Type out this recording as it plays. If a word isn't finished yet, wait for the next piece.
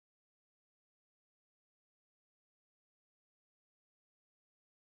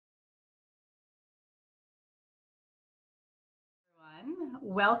everyone.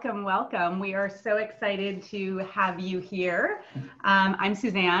 Welcome, welcome. We are so excited to have you here. I'm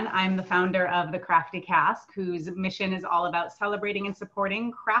Suzanne. I'm the founder of the Crafty Cask, whose mission is all about celebrating and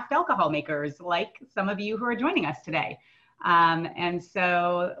supporting craft alcohol makers, like some of you who are joining us today. And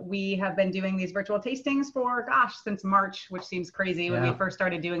so we have been doing these virtual tastings for, since March, which seems crazy. When we first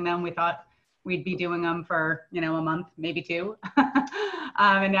started doing them, we thought we'd be doing them for, a month, maybe two.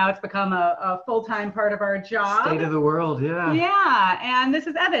 And now it's become a full-time part of our job. State of the world, yeah. Yeah, and this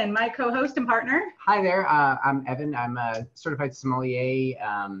is Evan, my co-host and partner. Hi there, I'm Evan. I'm a certified sommelier,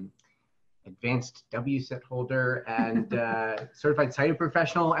 advanced WSET holder, and certified cider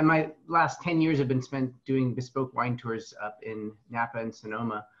professional. And my last 10 years have been spent doing bespoke wine tours up in Napa and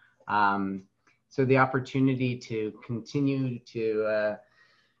Sonoma. So the opportunity to continue to,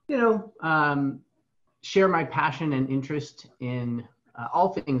 share my passion and interest in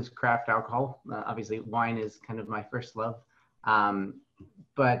all things craft alcohol. Obviously, wine is kind of my first love,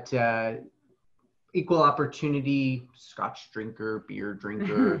 but equal opportunity, Scotch drinker, beer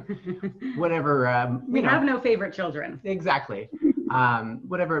drinker, whatever. We have no favorite children. Exactly.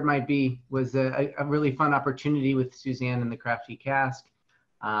 Whatever it might be, was a really fun opportunity with Suzanne and the Crafty Cask,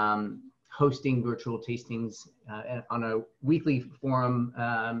 hosting virtual tastings on a weekly forum,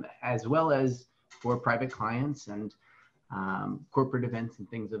 as well as for private clients and corporate events and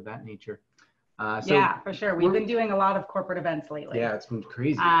things of that nature. Yeah, for sure. We've been doing a lot of corporate events lately. Yeah, it's been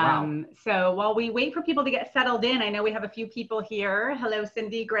crazy. Wow. So while we wait for people to get settled in, I know we have a few people here. Hello,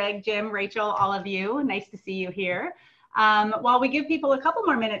 Cindy, Greg, Jim, Rachel, all of you. Nice to see you here. While we give people a couple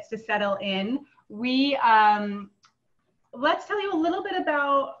more minutes to settle in, let's tell you a little bit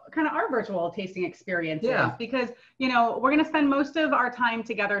about kind of our virtual tasting experiences, because, we're going to spend most of our time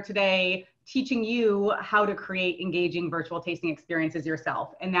together today teaching you how to create engaging virtual tasting experiences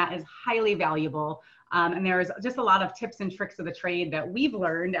yourself. And that is highly valuable. And there's just a lot of tips and tricks of the trade that we've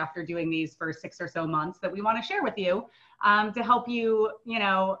learned after doing these for 6 or so months that we want to share with you to help you,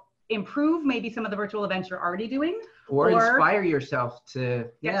 improve maybe some of the virtual events you're already doing. Or inspire yourself to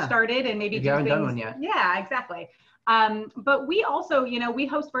get started and maybe if you haven't done one yet. Yeah, exactly. But we also, we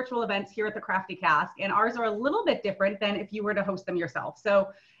host virtual events here at the Crafty Cask, and ours are a little bit different than if you were to host them yourself. So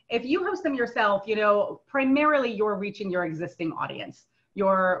if you host them yourself, primarily you're reaching your existing audience.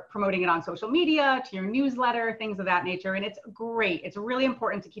 You're promoting it on social media, to your newsletter, things of that nature. And it's great. It's really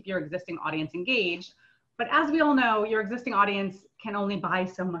important to keep your existing audience engaged. But as we all know, your existing audience can only buy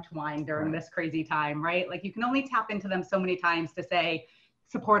so much wine during this crazy time, right? Like you can only tap into them so many times to say,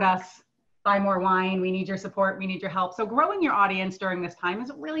 support us, buy more wine, we need your support, we need your help. So growing your audience during this time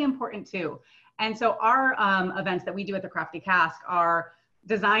is really important too. And so our events that we do at the Crafty Cask are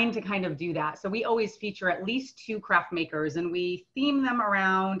designed to kind of do that. So we always feature at least 2 craft makers and we theme them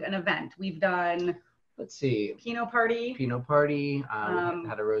around an event. We've done, let's see, Pinot Party, we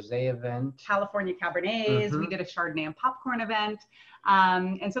had a rosé event, California Cabernets, we did a Chardonnay and popcorn event.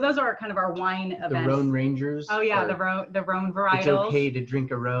 And so those are kind of our wine events. The Rhone Rangers. Oh yeah, the Rhone varietals. It's okay to drink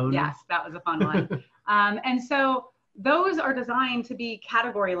a Rhone. Yes, that was a fun one. And so those are designed to be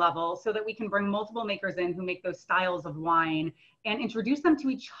category level so that we can bring multiple makers in who make those styles of wine and introduce them to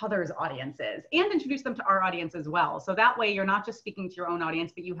each other's audiences and introduce them to our audience as well. So that way you're not just speaking to your own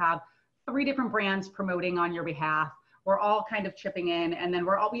audience, but you have 3 different brands promoting on your behalf. We're all kind of chipping in, and then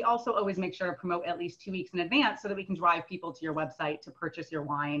we also always make sure to promote at least 2 weeks in advance so that we can drive people to your website to purchase your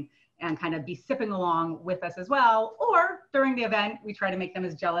wine and kind of be sipping along with us as well. Or during the event, we try to make them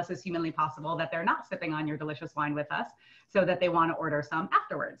as jealous as humanly possible that they're not sipping on your delicious wine with us so that they want to order some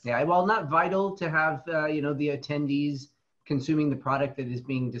afterwards. Yeah, while not vital to have, the attendees consuming the product that is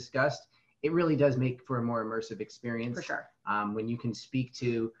being discussed, it really does make for a more immersive experience. For sure. When you can speak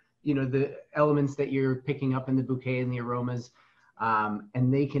to the elements that you're picking up in the bouquet and the aromas,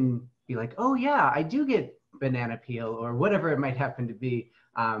 and they can be like, oh yeah, I do get banana peel or whatever it might happen to be,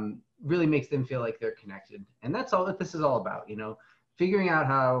 really makes them feel like they're connected. And that's all that this is all about, figuring out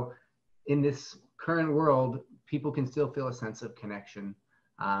how in this current world, people can still feel a sense of connection.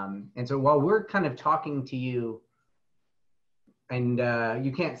 And so while we're kind of talking to you and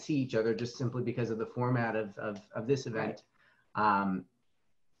you can't see each other just simply because of the format of this event,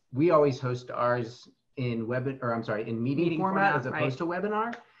 we always host ours in meeting format as opposed to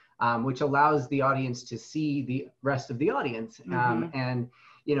webinar, which allows the audience to see the rest of the audience. And,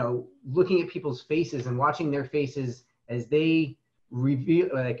 looking at people's faces and watching their faces as they reveal,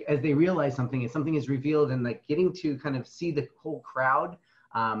 as they realize something is revealed, and getting to kind of see the whole crowd,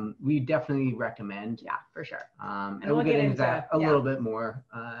 we definitely recommend. Yeah, for sure. And we'll get into that a little bit more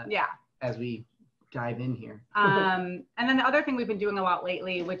as we dive in here. And then the other thing we've been doing a lot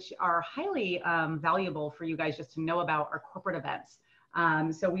lately, which are highly valuable for you guys just to know about, are corporate events.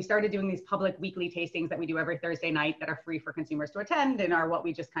 So we started doing these public weekly tastings that we do every Thursday night that are free for consumers to attend and are what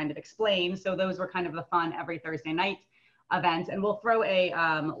we just kind of explained. So those were kind of the fun every Thursday night events. And we'll throw a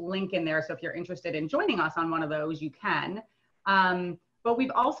link in there. So if you're interested in joining us on one of those, you can. But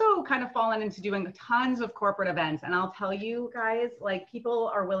we've also kind of fallen into doing tons of corporate events. And I'll tell you guys, like,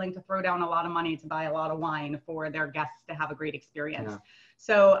 people are willing to throw down a lot of money to buy a lot of wine for their guests to have a great experience. Yeah.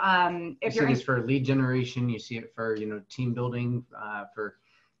 So if you're this for lead generation, you see it for, team building, for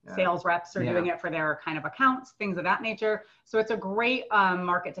sales reps are doing it for their kind of accounts, things of that nature. So it's a great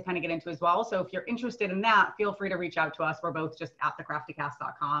market to kind of get into as well. So if you're interested in that, feel free to reach out to us. We're both just at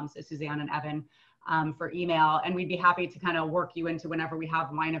thecraftycask.com. So Suzanne and Evan for email, and we'd be happy to kind of work you into whenever we have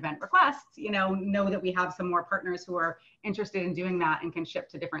wine event requests, know that we have some more partners who are interested in doing that and can ship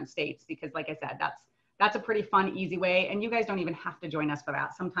to different states, because like I said, that's a pretty fun, easy way. And you guys don't even have to join us for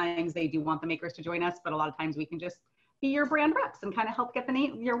that. Sometimes they do want the makers to join us, but a lot of times we can just be your brand reps and kind of help get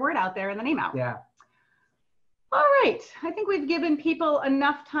your word out there and the name out. Yeah. All right, I think we've given people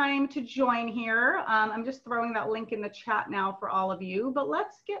enough time to join here. I'm just throwing that link in the chat now for all of you, but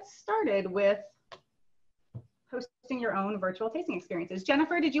let's get started with hosting your own virtual tasting experiences.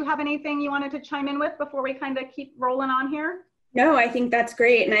 Jennifer, did you have anything you wanted to chime in with before we kind of keep rolling on here? No, I think that's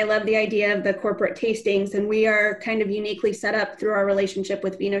great. And I love the idea of the corporate tastings. And we are kind of uniquely set up through our relationship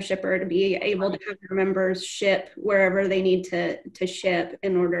with Vino Shipper to be able to have our members ship wherever they need to ship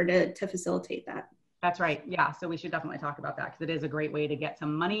in order to facilitate that. That's right. Yeah. So we should definitely talk about that, because it is a great way to get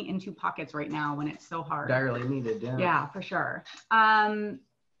some money into pockets right now when it's so hard. Direly needed. Yeah. Yeah, for sure.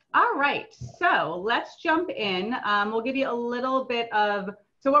 All right, so let's jump in. We'll give you a little bit of,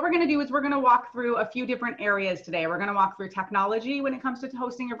 so what we're gonna do is we're gonna walk through a few different areas today. We're gonna walk through technology when it comes to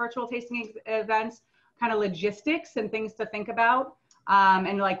hosting your virtual tasting events, kind of logistics and things to think about,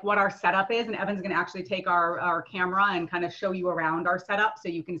 and like what our setup is. And Evan's gonna actually take our camera and kind of show you around our setup so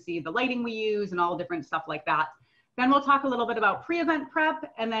you can see the lighting we use and all different stuff like that. Then we'll talk a little bit about pre-event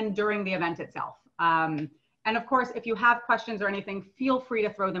prep and then during the event itself. And of course, if you have questions or anything, feel free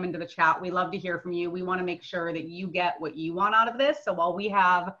to throw them into the chat. We love to hear from you. We want to make sure that you get what you want out of this. So while we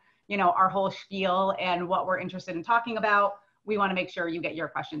have, our whole spiel and what we're interested in talking about, we want to make sure you get your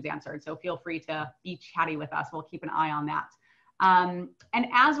questions answered. So feel free to be chatty with us. We'll keep an eye on that. And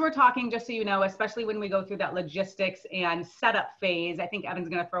as we're talking, just so you know, especially when we go through that logistics and setup phase, I think Evan's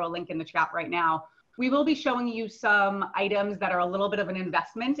going to throw a link in the chat right now. We will be showing you some items that are a little bit of an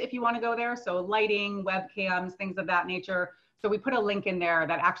investment if you want to go there. So lighting, webcams, things of that nature. So we put a link in there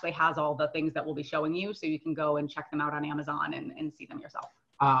that actually has all the things that we'll be showing you, so you can go and check them out on Amazon and see them yourself.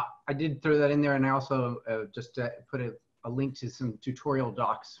 I did throw that in there, and I also just put a link to some tutorial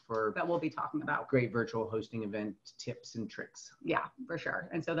docs for that we'll be talking about. Great virtual hosting event tips and tricks. Yeah, for sure.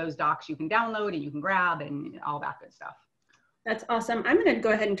 And so those docs you can download and you can grab and all that good stuff. That's awesome. I'm going to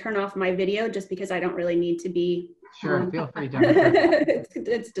go ahead and turn off my video just because I don't really need to be. Sure, feel free to.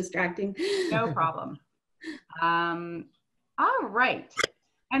 It's distracting. No problem. All right.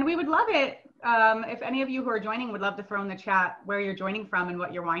 And we would love it if any of you who are joining would love to throw in the chat where you're joining from and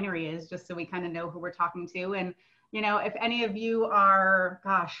what your winery is, just so we kind of know who we're talking to. And, if any of you are,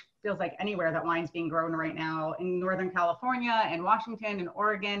 gosh, feels like anywhere that wine's being grown right now in Northern California and Washington and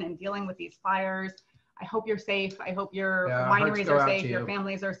Oregon and dealing with these fires, I hope you're safe. I hope your wineries are safe, your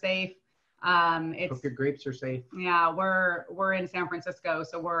families are safe. Hope your grapes are safe. Yeah, we're in San Francisco,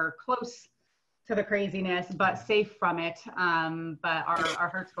 so we're close to the craziness, but safe from it. But our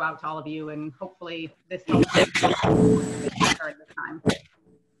hearts go out to all of you, and hopefully this helps this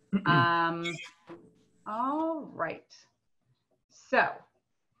time. All right. So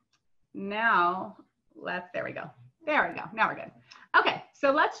now there we go. Now we're good. Okay,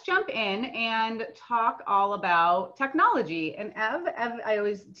 so let's jump in and talk all about technology. And Ev, I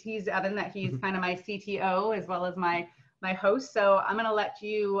always tease Evan that he's kind of my CTO as well as my host. So I'm going to let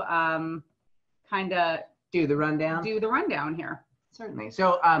you kind of do the rundown here. Certainly.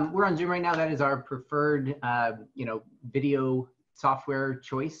 So we're on Zoom right now. That is our preferred, video software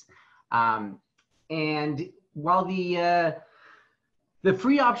choice. And while the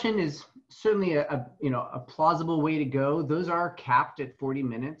free option is certainly a plausible way to go, those are capped at 40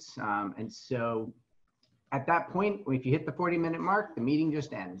 minutes. And so at that point, if you hit the 40-minute mark, the meeting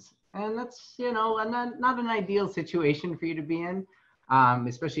just ends. And that's, not an ideal situation for you to be in,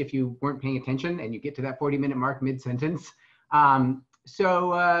 especially if you weren't paying attention and you get to that 40-minute mark mid-sentence.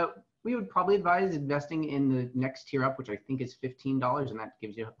 So we would probably advise investing in the next tier up, which I think is $15, and that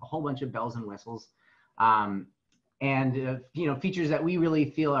gives you a whole bunch of bells and whistles. And features that we really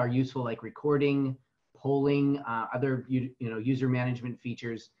feel are useful, like recording, polling, other user management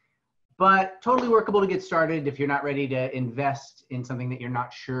features. but totally workable to get started if you're not ready to invest in something that you're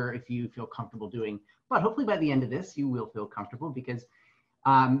not sure if you feel comfortable doing. But hopefully by the end of this, you will feel comfortable, because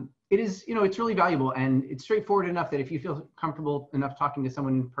it is, it's really valuable, and it's straightforward enough that if you feel comfortable enough talking to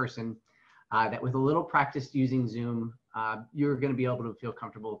someone in person, that with a little practice using Zoom, you're going to be able to feel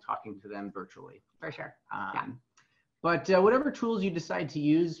comfortable talking to them virtually. For sure. But whatever tools you decide to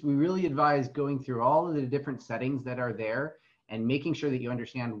use, we really advise going through all of the different settings that are there and making sure that you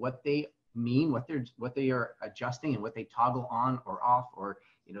understand what they mean, what they are adjusting, and what they toggle on or off, or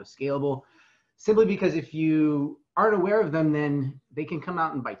scalable. Simply because if you aren't aware of them, then they can come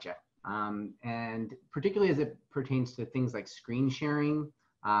out and bite you. And particularly as it pertains to things like screen sharing,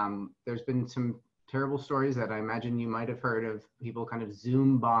 there's been some terrible stories that I imagine you might have heard of, people kind of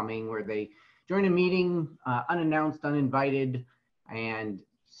Zoom bombing, where they join a meeting unannounced, uninvited, and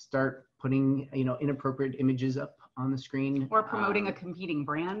start putting inappropriate images up on the screen, or promoting a competing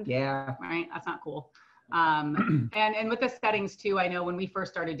brand. Yeah, right. That's not cool. And with the settings too, I know when we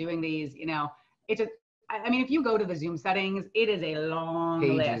first started doing these, it's just, I mean, if you go to the Zoom settings, it is a long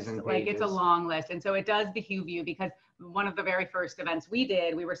list. Like, it's a long list. And so it does behoove you, because one of the very first events we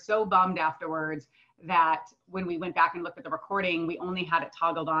did, we were so bummed afterwards that when we went back and looked at the recording, we only had it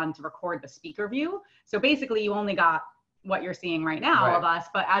toggled on to record the speaker view. So basically you only got what you're seeing right now of us.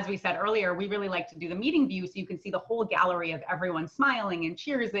 But as we said earlier, we really like to do the meeting view, so you can see the whole gallery of everyone smiling and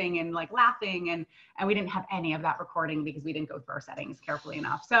cheersing and like laughing. And we didn't have any of that recording because we didn't go through our settings carefully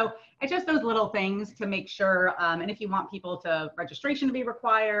enough. So it's just those little things to make sure. And if you want people to registration to be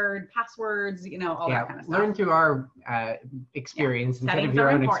required, passwords, all that kind of stuff. Learn through our experience instead of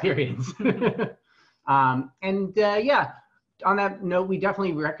your own experience. On that note, we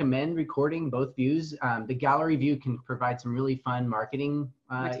definitely recommend recording both views. The gallery view can provide some really fun marketing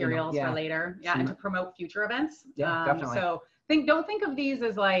materials for later, and to promote future events. Definitely. So don't think of these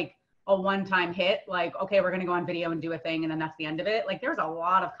as like a one-time hit, like, okay, we're going to go on video and do a thing, and then that's the end of it. Like, there's a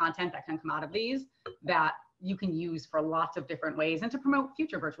lot of content that can come out of these that you can use for lots of different ways, and to promote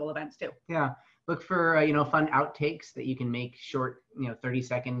future virtual events too. Yeah. Look for fun outtakes that you can make short,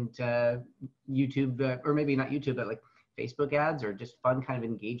 30-second YouTube, or maybe not YouTube, but like Facebook ads, or just fun kind of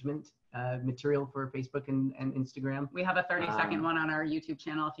engagement material for Facebook and Instagram. We have a 30-second one on our YouTube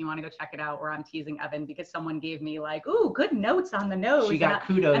channel if you want to go check it out, where I'm teasing Evan because someone gave me like, ooh, good notes on the nose. She got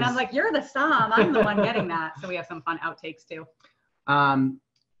kudos. And I'm like, you're the Som. I'm the one getting that. So we have some fun outtakes too.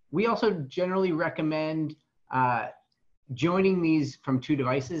 We also generally recommend joining these from 2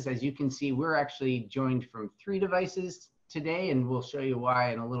 devices. As you can see, we're actually joined from 3 devices today, and we'll show you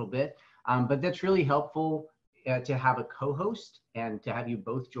why in a little bit. But that's really helpful to have a co-host and to have you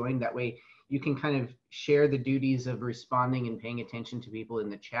both join. That way you can kind of share the duties of responding and paying attention to people in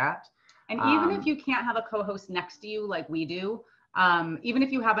the chat. And even if you can't have a co-host next to you like we do, even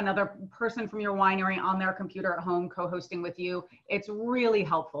if you have another person from your winery on their computer at home co-hosting with you, it's really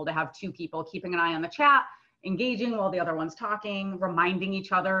helpful to have 2 people keeping an eye on the chat, engaging while the other one's talking, reminding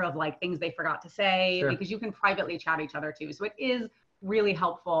each other of like things they forgot to say, because you can privately chat each other too. So it is really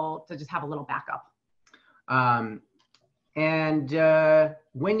helpful to just have a little backup.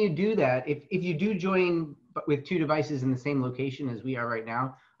 When you do that, if you do join with 2 devices in the same location as we are right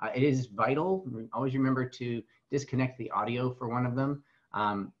now, it is vital. Always remember to disconnect the audio for one of them.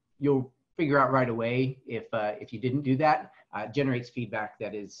 You'll figure out right away if you didn't do that. It generates feedback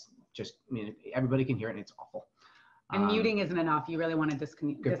that is just, everybody can hear it, and it's awful. And muting isn't enough. You really want to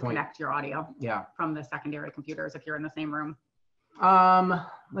disconnect your audio from the secondary computers if you're in the same room.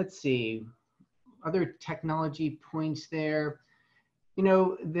 Let's see. Other technology points there.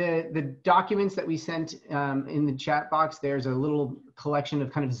 The documents that we sent in the chat box, there's a little collection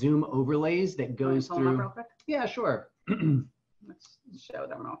of kind of Zoom overlays that goes through. Them up real quick? Yeah, sure. Let's show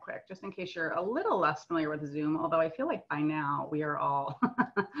them real quick, just in case you're a little less familiar with Zoom, although I feel like by now we are all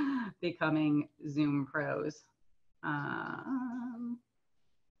becoming Zoom pros.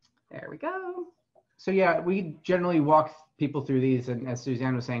 There we go. So yeah, we generally walk people through these, and as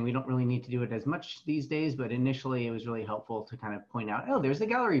Suzanne was saying, we don't really need to do it as much these days, but initially it was really helpful to kind of point out, oh, there's the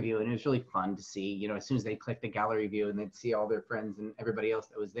gallery view, and it was really fun to see, as soon as they click the gallery view and they'd see all their friends and everybody else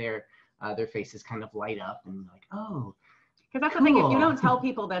that was there, their faces kind of light up and like, oh, because that's the thing, if you don't tell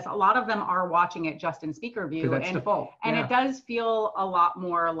people this, a lot of them are watching it just in speaker view, that's default. And it does feel a lot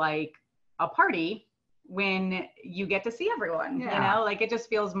more like a party when you get to see everyone, like it just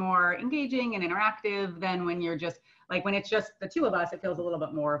feels more engaging and interactive than when you're just like, when it's just the 2 of us, it feels a little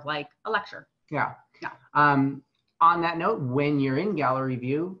bit more of like a lecture. On that note, when you're in gallery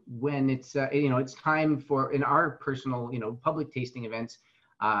view, when it's it's time for, in our personal public tasting events,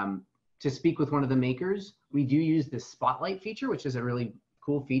 to speak with one of the makers, we do use the spotlight feature, which is a really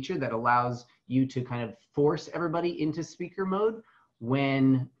cool feature that allows you to kind of force everybody into speaker mode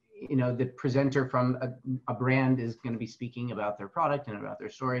when, you know, the presenter from a brand is going to be speaking about their product and about their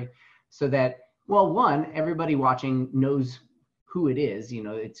story, so that, well, one, everybody watching knows who it is. You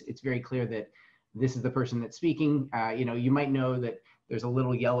know, it's very clear that this is the person that's speaking. You know, you might know that there's a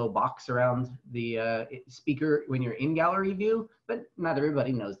little yellow box around the speaker when you're in gallery view, but not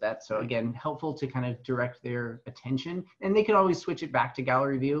everybody knows that. So again, helpful to kind of direct their attention, and they could always switch it back to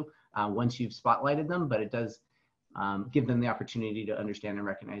gallery view once you've spotlighted them, but it does give them the opportunity to understand and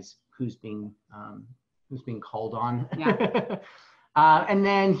recognize who's being called on. Yeah. And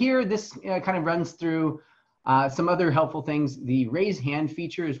then here, this kind of runs through some other helpful things. The raise hand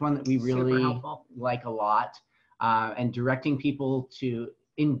feature is one that we really like a lot, and directing people to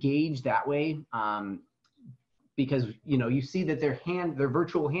engage that way, because, you know, you see that their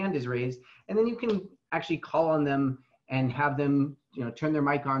virtual hand is raised, and then you can actually call on them and have them, you know, turn their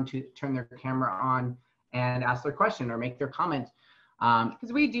mic on, to turn their camera on and ask their question or make their comment.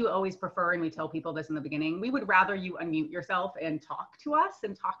 Because we do always prefer, and we tell people this in the beginning, we would rather you unmute yourself and talk to us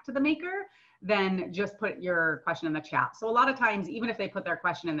and talk to the maker than just put your question in the chat. So a lot of times, even if they put their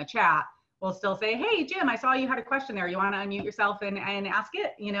question in the chat, we'll still say, hey, Jim, I saw you had a question there. You want to unmute yourself and ask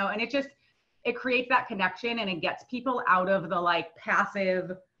it, you know, and it creates that connection, and it gets people out of the like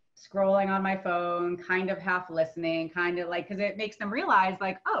passive scrolling on my phone, kind of half listening, kind of like, because it makes them realize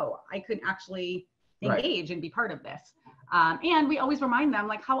like, oh, I could actually engage and be part of this. And we always remind them,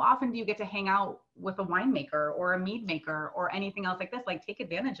 like, how often do you get to hang out with a winemaker or a mead maker or anything else like this? Like, take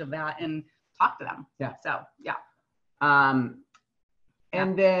advantage of that and talk to them. Yeah. So, yeah.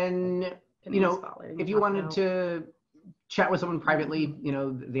 And then, you know, if you wanted to chat with someone privately, you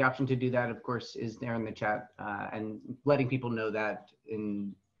know, the option to do that, of course, is there in the chat, and letting people know that.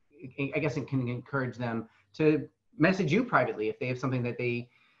 I guess it can encourage them to message you privately if they have something that they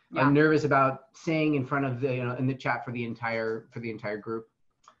are nervous about saying in front of the, you know, in the chat for the entire group.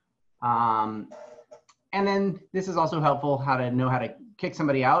 And then this is also helpful, how to know how to kick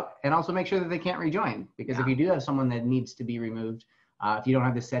somebody out and also make sure that they can't rejoin, because if you do have someone that needs to be removed, if you don't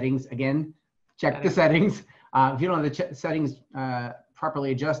have the settings, again, check the settings. If you don't have the settings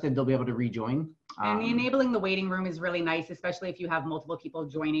properly adjusted, they'll be able to rejoin. And enabling the waiting room is really nice, especially if you have multiple people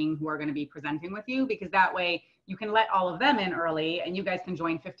joining who are going to be presenting with you, because that way you can let all of them in early and you guys can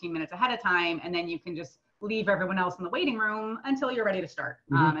join 15 minutes ahead of time, and then you can just leave everyone else in the waiting room until you're ready to start.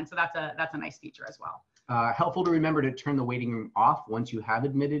 And so that's a nice feature as well. Helpful to remember to turn the waiting room off once you have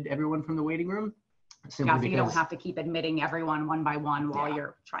admitted everyone from the waiting room. So you don't have to keep admitting everyone one by one while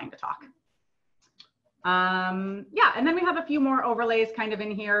you're trying to talk. And then we have a few more overlays kind of in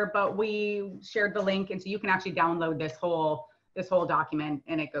here, but we shared the link, and so you can actually download this whole document,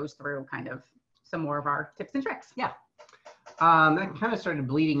 and it goes through kind of some more of our tips and tricks. Yeah. That kind of started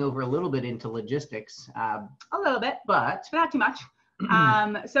bleeding over a little bit into logistics. A little bit, but not too much.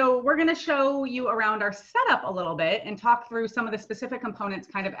 So we're going to show you around our setup a little bit and talk through some of the specific components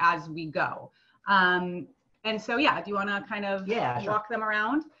kind of as we go. And so, do you want to kind of walk them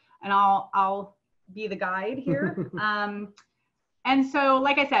around, and I'll be the guide here. And so,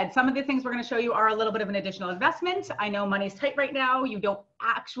 like I said, some of the things we're going to show you are a little bit of an additional investment. I know money's tight right now. You don't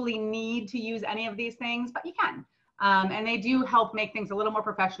actually need to use any of these things, but you can. And they do help make things a little more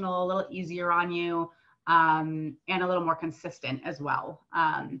professional, a little easier on you, and a little more consistent as well.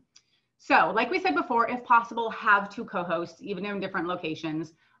 So like we said before, if possible, have two co-hosts, even in different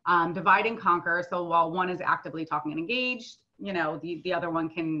locations. Divide and conquer. So while one is actively talking and engaged, you know, the other one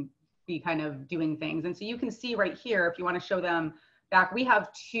can be kind of doing things. And so you can see right here, if you want to show them back, we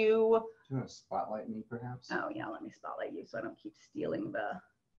have two. Do you want to spotlight me perhaps? Oh yeah, let me spotlight you so I don't keep stealing the.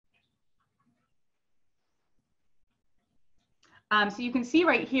 So you can see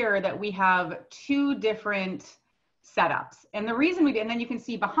right here that we have two different setups. And the reason we did, and then you can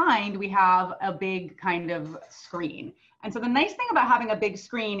see behind, we have a big kind of screen. And so the nice thing about having a big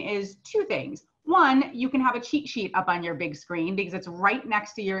screen is two things. One, you can have a cheat sheet up on your big screen because it's right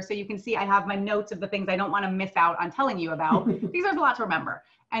next to your, so you can see I have my notes of the things I don't want to miss out on telling you about because there's a lot to remember.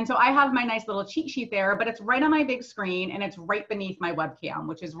 And so I have my nice little cheat sheet there, but it's right on my big screen and it's right beneath my webcam,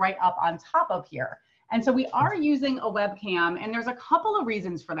 which is right up on top of here. And so we are using a webcam, and there's a couple of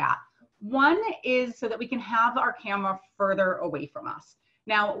reasons for that. One is so that we can have our camera further away from us.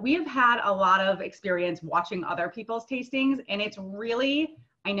 Now, we have had a lot of experience watching other people's tastings, and it's really,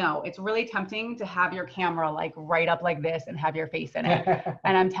 I know, it's really tempting to have your camera like right up like this and have your face in it.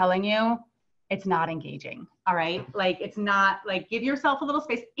 And I'm telling you, it's not engaging, all right? Like, it's not, like, give yourself a little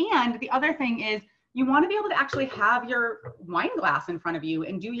space. And the other thing is, you want to be able to actually have your wine glass in front of you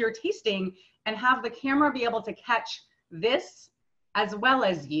and do your tasting and have the camera be able to catch this as well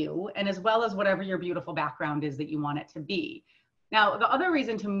as you, and as well as whatever your beautiful background is that you want it to be. Now, the other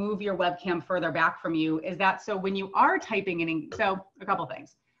reason to move your webcam further back from you is that so when you are typing in, so a couple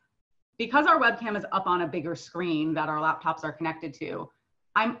things. Because our webcam is up on a bigger screen that our laptops are connected to,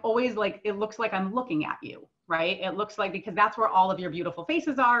 I'm always like, it looks like I'm looking at you, right? It looks like, because that's where all of your beautiful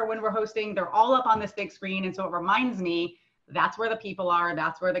faces are when we're hosting, they're all up on this big screen. And so it reminds me, that's where the people are,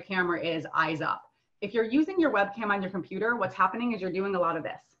 that's where the camera is, eyes up. If you're using your webcam on your computer, what's happening is you're doing a lot of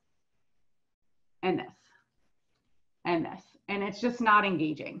this, and this, and this. And it's just not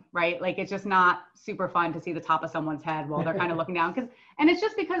engaging, right? Like, it's just not super fun to see the top of someone's head while they're kind of looking down. And it's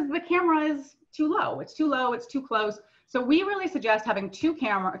just because the camera is too low. It's too low, it's too close. So we really suggest having two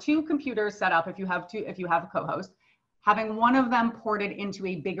computers set up if you have a co-host, having one of them ported into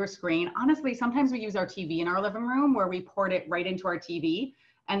a bigger screen. Honestly, sometimes we use our TV in our living room where we port it right into our TV.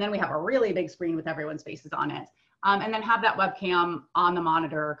 And then we have a really big screen with everyone's faces on it. And then have that webcam on the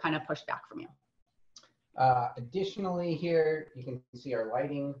monitor kind of pushed back from you. Additionally here, you can see our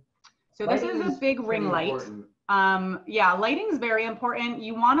lighting. So this is a big ring light. Yeah, lighting's very important.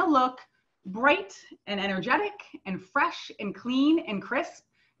 You want to look bright and energetic and fresh and clean and crisp.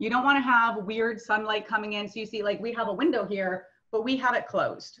 You don't want to have weird sunlight coming in. So you see, like, we have a window here, but we have it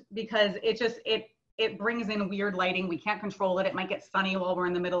closed because it brings in weird lighting. We can't control it. It might get sunny while we're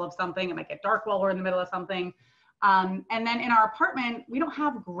in the middle of something. It might get dark while we're in the middle of something. And then in our apartment, we don't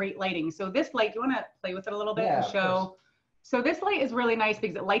have great lighting. So this light, do you want to play with it a little bit and show? So this light is really nice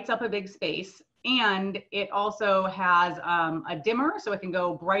because it lights up a big space, and it also has a dimmer, so it can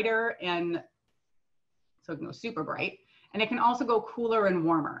go brighter, and so it can go super bright, and it can also go cooler and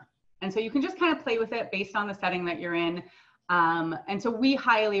warmer. And so you can just kind of play with it based on the setting that you're in. And so we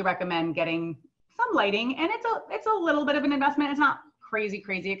highly recommend getting some lighting, and it's a little bit of an investment. It's not crazy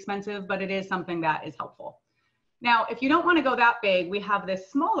expensive, but it is something that is helpful. Now, if you don't want to go that big, we have this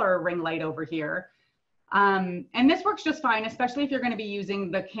smaller ring light over here. And this works just fine, especially if you're going to be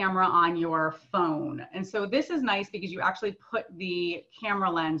using the camera on your phone. And so this is nice because you actually put the camera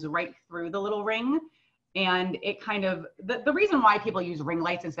lens right through the little ring. And it kind of, the reason why people use ring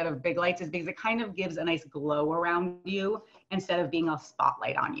lights instead of big lights is because it kind of gives a nice glow around you instead of being a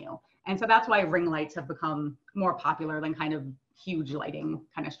spotlight on you. And so that's why ring lights have become more popular than kind of huge lighting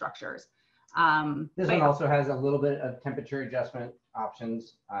kind of structures. This one also has a little bit of temperature adjustment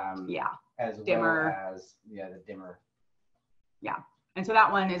options. As dimmer. Well as the dimmer. Yeah, and so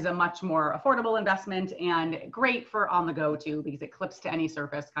that one is a much more affordable investment and great for on the go too, because it clips to any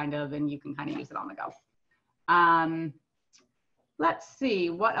surface kind of, and you can kind of use it on the go. Let's see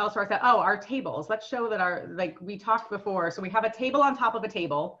what else are that. Oh, our tables. Let's show that like we talked before. So we have a table on top of a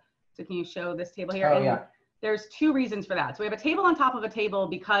table. So can you show this table here? Oh, yeah. There's two reasons for that. So we have a table on top of a table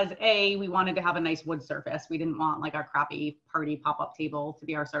because we wanted to have a nice wood surface. We didn't want like our crappy party pop-up table to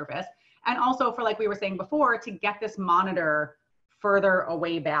be our surface. And also for, like we were saying before, to get this monitor further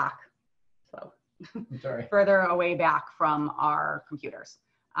away back. So further away back from our computers.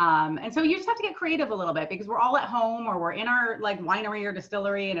 And so you just have to get creative a little bit because we're all at home or we're in our like winery or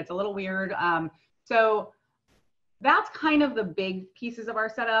distillery and it's a little weird. So that's kind of the big pieces of our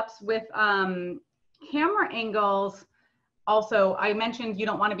setups with camera angles. Also, I mentioned you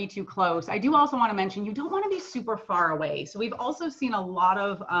don't want to be too close. I do also want to mention you don't want to be super far away. So we've also seen a lot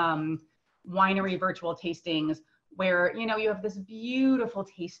of winery virtual tastings where, you know, you have this beautiful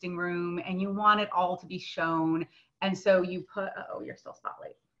tasting room and you want it all to be shown. And so you put, oh, you're still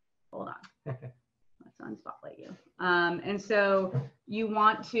spotlight. Hold on. Let's unspotlight you. And so you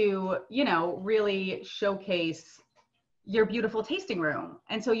want to, you know, really showcase your beautiful tasting room.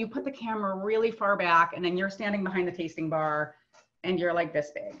 And so you put the camera really far back and then you're standing behind the tasting bar and you're like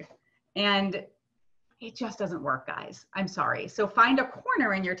this big. And it just doesn't work, guys. I'm sorry. So find a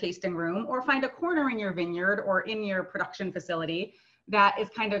corner in your tasting room or find a corner in your vineyard or in your production facility that is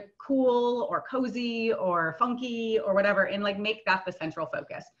kind of cool or cozy or funky or whatever, and like make that the central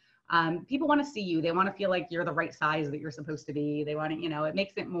focus. People want to see you. They want to feel like you're the right size that you're supposed to be. They want to, you know, it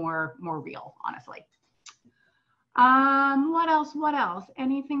makes it more real, honestly. What else?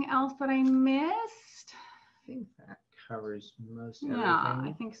 Anything else that I missed? I think that covers most everything. Yeah,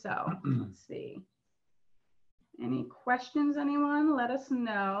 I think so. Let's see. Any questions, anyone? Let us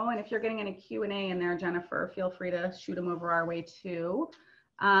know. And if you're getting any Q&A in there, Jennifer, feel free to shoot them over our way too.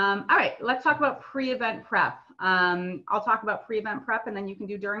 All right, let's talk about pre-event prep. I'll talk about pre-event prep and then you can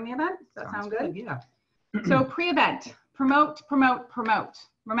do during the event. Does that sound good? Yeah. So pre-event, promote.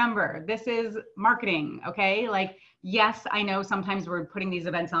 Remember, this is marketing, okay? Like, yes, I know sometimes we're putting these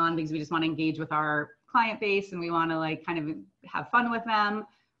events on because we just want to engage with our client base and we want to like kind of have fun with them.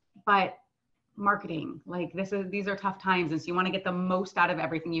 But marketing. Like these are tough times. And so you want to get the most out of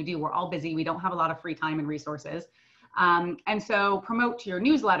everything you do. We're all busy. We don't have a lot of free time and resources. And so promote to your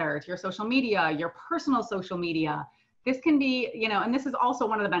newsletter, to your social media, your personal social media. This can be, you know, and this is also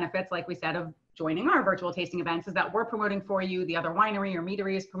one of the benefits, like we said, of joining our virtual tasting events, is that we're promoting for you. The other winery or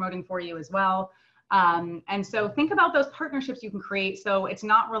meadery is promoting for you as well. And so think about those partnerships you can create. So it's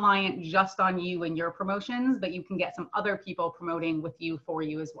not reliant just on you and your promotions, but you can get some other people promoting with you for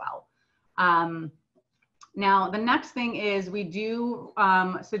you as well. Now, the next thing is we do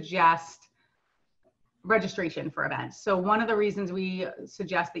suggest registration for events. So one of the reasons we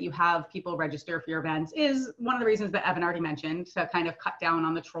suggest that you have people register for your events is one of the reasons that Evan already mentioned, to kind of cut down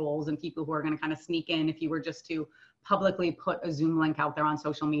on the trolls and people who are going to kind of sneak in if you were just to publicly put a Zoom link out there on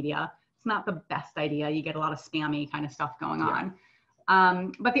social media. It's not the best idea. You get a lot of spammy kind of stuff going on.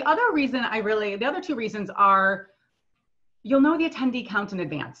 But the other reason the other two reasons are, you'll know the attendee count in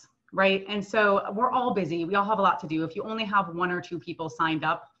advance, right? And so we're all busy. We all have a lot to do. If you only have 1 or 2 people signed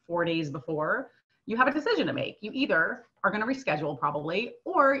up 4 days before, you have a decision to make. You either are going to reschedule probably,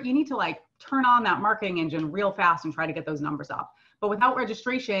 or you need to like turn on that marketing engine real fast and try to get those numbers up. But without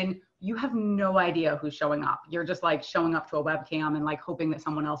registration, you have no idea who's showing up. You're just like showing up to a webcam and like hoping that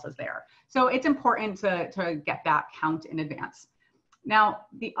someone else is there. So it's important to get that count in advance. Now,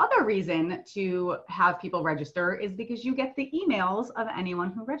 the other reason to have people register is because you get the emails of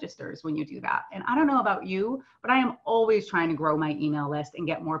anyone who registers when you do that. And I don't know about you, but I am always trying to grow my email list and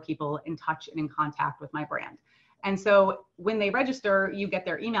get more people in touch and in contact with my brand. And so when they register, you get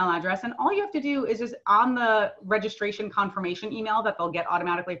their email address, and all you have to do is just on the registration confirmation email that they'll get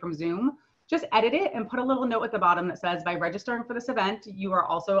automatically from Zoom, just edit it and put a little note at the bottom that says, by registering for this event, you are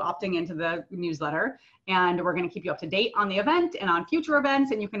also opting into the newsletter, and we're going to keep you up to date on the event and on future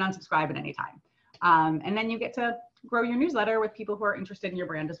events, and you can unsubscribe at any time. And then you get to grow your newsletter with people who are interested in your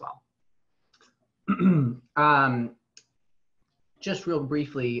brand as well. Just real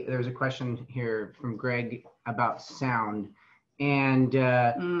briefly, there's a question here from Greg about sound. And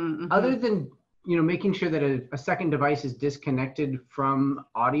other than, you know, making sure that a second device is disconnected from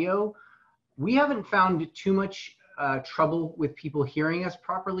audio, we haven't found too much trouble with people hearing us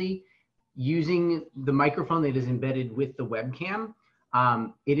properly using the microphone that is embedded with the webcam.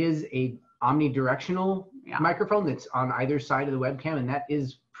 It is a omnidirectional microphone that's on either side of the webcam, and that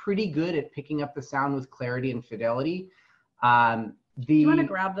is pretty good at picking up the sound with clarity and fidelity. Do you want to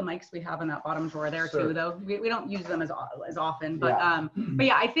grab the mics we have in that bottom drawer there too, though? We don't use them as often, but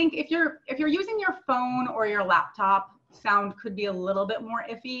yeah, I think if you're using your phone or your laptop, sound could be a little bit more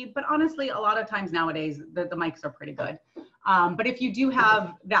iffy, but honestly, a lot of times nowadays, the mics are pretty good. But if you do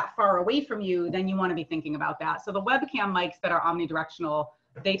have that far away from you, then you want to be thinking about that. So the webcam mics that are omnidirectional,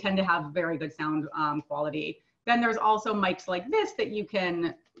 they tend to have very good sound quality. Then there's also mics like this that you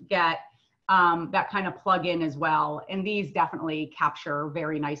can get that kind of plug in as well. And these definitely capture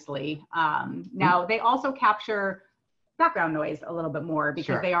very nicely. Now they also capture background noise a little bit more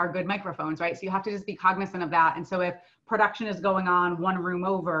because they are good microphones, right? So you have to just be cognizant of that. And so if production is going on one room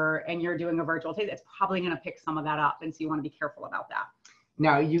over and you're doing a virtual taste, it's probably going to pick some of that up. And so you want to be careful about that.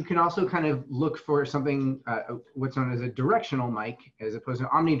 Now you can also kind of look for something, what's known as a directional mic as opposed to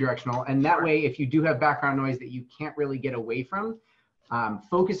omnidirectional. And that way, if you do have background noise that you can't really get away from,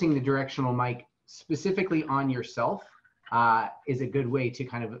 focusing the directional mic specifically on yourself is a good way to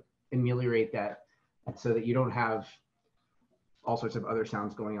kind of ameliorate that so that you don't have all sorts of other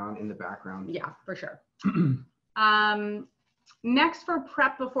sounds going on in the background. Yeah, for sure. Next, for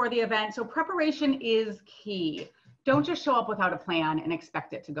prep before the event. So preparation is key. Don't just show up without a plan and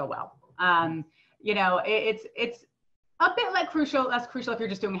expect it to go well. You know, it's a bit like less crucial if you're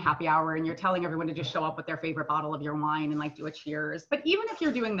just doing a happy hour and you're telling everyone to just show up with their favorite bottle of your wine and like do a cheers. But even if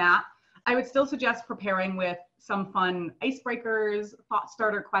you're doing that, I would still suggest preparing with some fun icebreakers, thought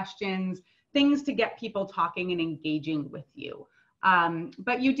starter questions, things to get people talking and engaging with you.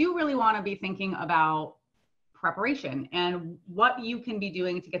 But you do really want to be thinking about preparation and what you can be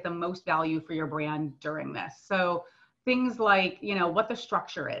doing to get the most value for your brand during this. So things like, you know, what the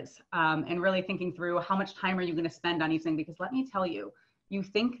structure is, and really thinking through how much time are you going to spend on each thing? Because let me tell you, you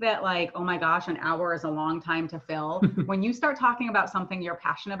think that like, oh my gosh, an hour is a long time to fill. When you start talking about something you're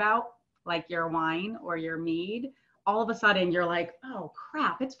passionate about, like your wine or your mead, all of a sudden you're like, oh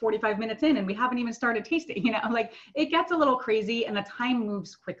crap, it's 45 minutes in and we haven't even started tasting, you know, like it gets a little crazy and the time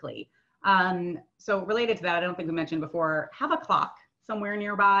moves quickly. So related to that, I don't think we mentioned before, have a clock somewhere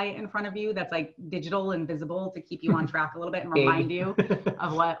nearby in front of you that's like digital and visible to keep you on track a little bit and remind you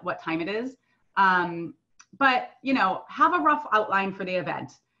of what time it is. But, you know, have a rough outline for the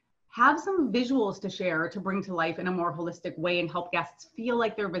event. have some visuals to share to bring to life in a more holistic way and help guests feel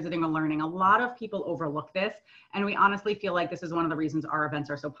like they're visiting or learning. A lot of people overlook this, and we honestly feel like this is one of the reasons our events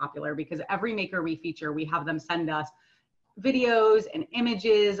are so popular, because every maker we feature, we have them send us videos and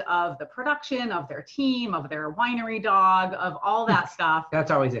images of the production, of their team, of their winery dog, of all that stuff.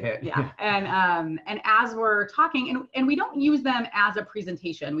 That's always a hit. Yeah. And as we're talking, and we don't use them as a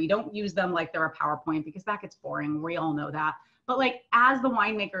presentation. We don't use them like they're a PowerPoint, because that gets boring. We all know that. But like, as the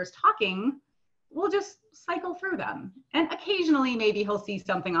winemaker is talking, we'll just cycle through them. And occasionally maybe he'll see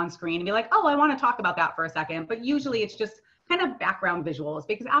something on screen and be like, oh, I want to talk about that for a second. But usually it's just kind of background visuals,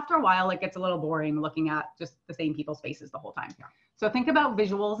 because after a while it gets a little boring looking at just the same people's faces the whole time. Yeah. So think about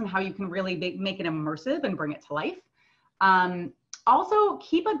visuals and how you can really make it immersive and bring it to life. Also,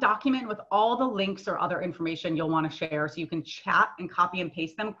 keep a document with all the links or other information you'll want to share, so you can chat and copy and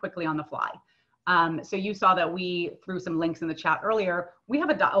paste them quickly on the fly. So you saw that we threw some links in the chat earlier. We have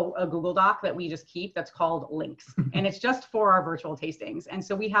a Google Doc that we just keep that's called links, and it's just for our virtual tastings. And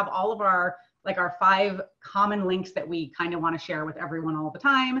so we have all of our 5 common links that we kind of want to share with everyone all the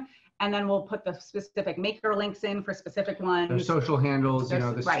time. And then we'll put the specific maker links in for specific ones. Their social handles, the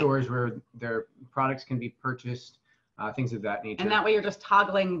right. stores where their products can be purchased, things of that nature. And that way you're just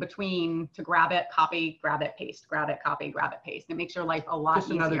toggling between to grab it, copy, grab it, paste, grab it, copy, grab it, paste. It makes your life a lot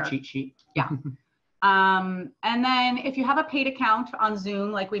easier. Just another cheat sheet. Yeah. And then if you have a paid account on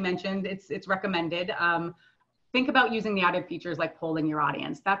Zoom, like we mentioned, it's recommended. Think about using the added features like polling your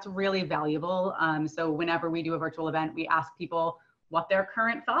audience. That's really valuable. So whenever we do a virtual event, we ask people what their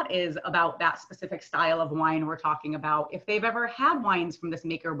current thought is about that specific style of wine we're talking about, if they've ever had wines from this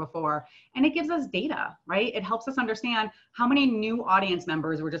maker before. And it gives us data, right? It helps us understand how many new audience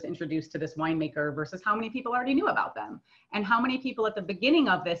members were just introduced to this winemaker versus how many people already knew about them. And how many people at the beginning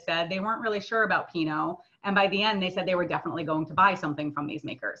of this said they weren't really sure about Pinot. And by the end, they said they were definitely going to buy something from these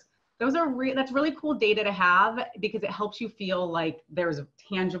makers. That's really cool data to have, because it helps you feel like there's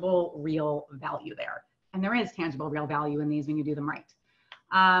tangible, real value there. And there is tangible, real value in these when you do them right.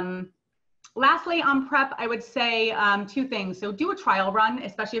 Lastly, on prep, I would say 2 things. So do a trial run,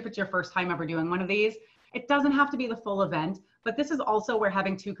 especially if it's your first time ever doing one of these. It doesn't have to be the full event, but this is also where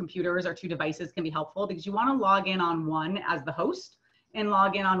having 2 computers or 2 devices can be helpful, because you want to log in on one as the host and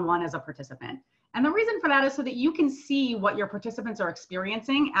log in on one as a participant. And the reason for that is so that you can see what your participants are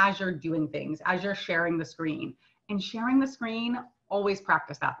experiencing as you're doing things, as you're sharing the screen. And sharing the screen, always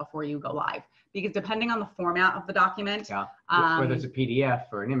practice that before you go live, because depending on the format of the document, whether it's a PDF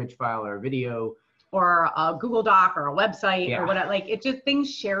or an image file or a video, or a Google Doc or a website or whatever,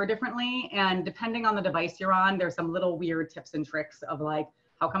 things share differently. And depending on the device you're on, there's some little weird tips and tricks of like,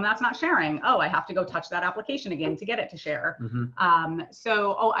 how come that's not sharing? Oh, I have to go touch that application again to get it to share.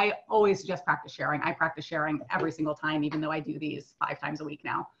 I always suggest practice sharing. I practice sharing every single time, even though I do these 5 times a week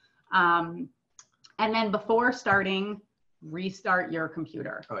now. And then before starting, restart your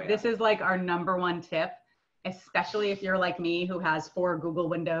computer. This is like our #1 tip, especially if you're like me, who has 4 Google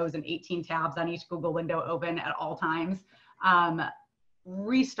windows and 18 tabs on each Google window open at all times.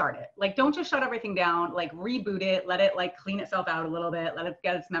 Restart it. Like, don't just shut everything down, like reboot it, let it like clean itself out a little bit, let it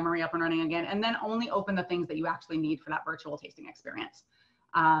get its memory up and running again, and then only open the things that you actually need for that virtual tasting experience.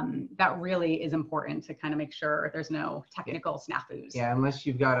 That really is important to kind of make sure there's no technical snafus. Yeah, unless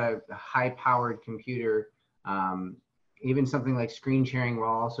you've got a high-powered computer, even something like screen sharing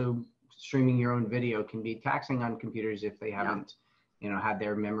while also streaming your own video can be taxing on computers if they haven't had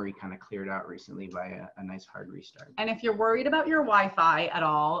their memory kind of cleared out recently by a nice hard restart. And if you're worried about your Wi-Fi at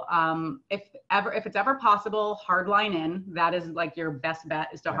all, if it's ever possible, hardline in. That is like your best bet,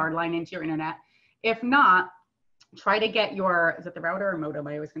 is to hardline into your internet. If not, try to get is it the router or modem?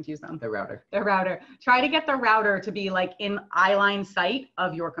 I always confuse them. The router. The router. Try to get the router to be like in eye-line sight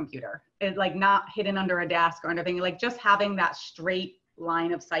of your computer. It's like not hidden under a desk or anything. Like just having that straight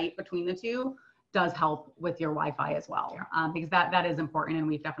line of sight between the 2 does help with your Wi-Fi as well, because that is important. And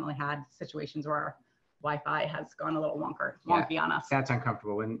we've definitely had situations where our Wi-Fi has gone a little wonky on us. That's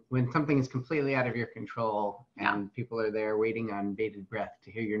uncomfortable when something is completely out of your control and people are there waiting on bated breath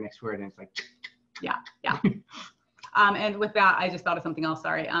to hear your next word, and it's like, and with that, I just thought of something else.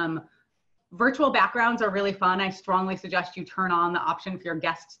 Sorry. Virtual backgrounds are really fun. I strongly suggest you turn on the option for your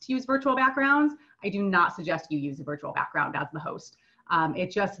guests to use virtual backgrounds. I do not suggest you use a virtual background as the host.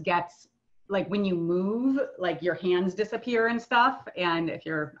 It just gets, like when you move, like your hands disappear and stuff. And if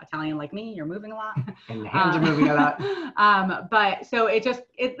you're Italian like me, you're moving a lot. And the hands are moving a lot. But so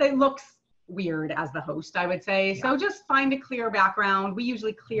it looks weird as the host, I would say. So just find a clear background. We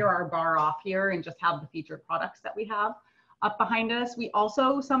usually clear our bar off here and just have the featured products that we have up behind us. We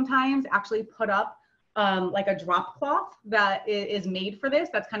also sometimes actually put up like a drop cloth that is made for this.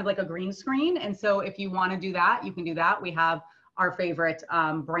 That's kind of like a green screen. And so if you want to do that, you can do that. We have our favorite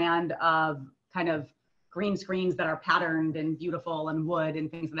brand of kind of green screens that are patterned and beautiful and wood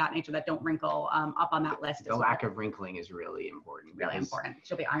and things of that nature that don't wrinkle up on that list. The lack of wrinkling is really important. Really important.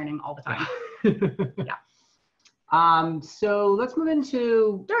 She'll be ironing all the time. Yeah. So let's move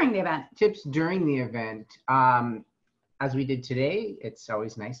into during the event. Tips during the event. As we did today, it's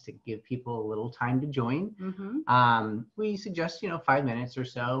always nice to give people a little time to join. Mm-hmm. We suggest, 5 minutes or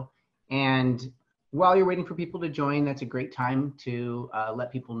so. And while you're waiting for people to join, that's a great time to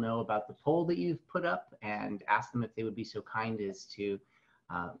let people know about the poll that you've put up and ask them if they would be so kind as to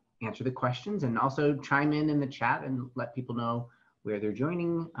answer the questions, and also chime in the chat and let people know where they're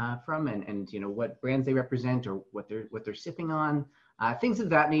joining from, and what brands they represent or what they're sipping on, things of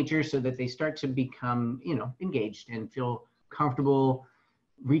that nature, so that they start to become engaged and feel comfortable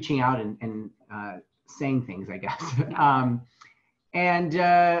reaching out and saying things, I guess.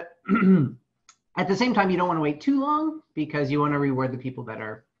 Yeah. At the same time, you don't want to wait too long, because you want to reward the people that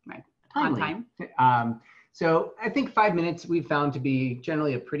are timely. On time. So I think 5 minutes we've found to be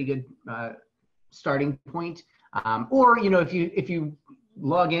generally a pretty good starting point. Or if you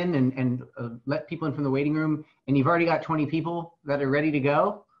log in and let people in from the waiting room, and you've already got 20 people that are ready to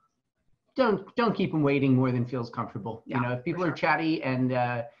go, don't keep them waiting more than feels comfortable. Yeah, if people are chatty and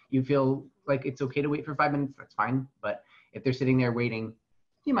you feel like it's okay to wait for 5 minutes, that's fine. But if they're sitting there waiting,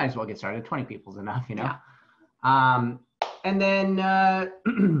 you might as well get started. 20 people's enough, Yeah. And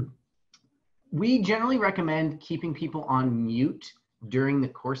then we generally recommend keeping people on mute during the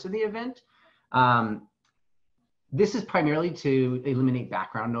course of the event. This is primarily to eliminate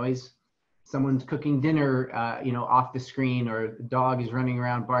background noise. Someone's cooking dinner, off the screen, or the dog is running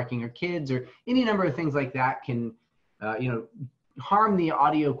around barking, or kids, or any number of things like that can, harm the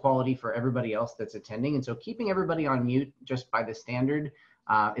audio quality for everybody else that's attending. And so keeping everybody on mute just by the standard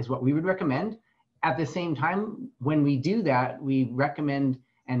is what we would recommend. At the same time, when we do that, we recommend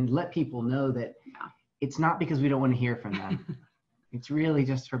and let people know that it's not because we don't want to hear from them. It's really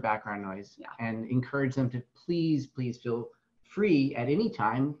just for background noise. Yeah. And encourage them to please feel free at any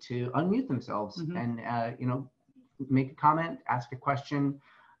time to unmute themselves. Mm-hmm. And, make a comment, ask a question,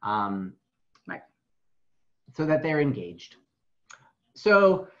 Right. so that they're engaged.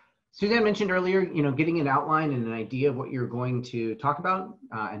 So Suzanne mentioned earlier, getting an outline and an idea of what you're going to talk about,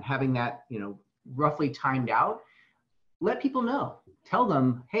 and having that, roughly timed out. Let people know. Tell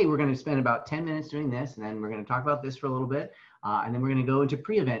them, hey, we're going to spend about 10 minutes doing this, and then we're going to talk about this for a little bit, and then we're going to go into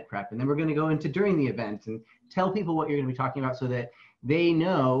pre-event prep, and then we're going to go into during the event, and tell people what you're going to be talking about, so that they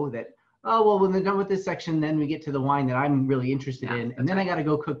know that, oh, well, when they're done with this section, then we get to the wine that I'm really interested in, and then I got to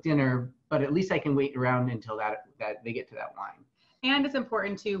go cook dinner, but at least I can wait around until that they get to that wine. And it's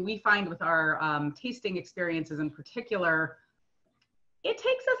important too, we find with our tasting experiences in particular, it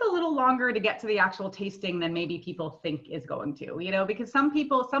takes us a little longer to get to the actual tasting than maybe people think is going to, because some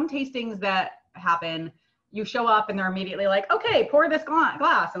tastings that happen, you show up and they're immediately like, okay, pour this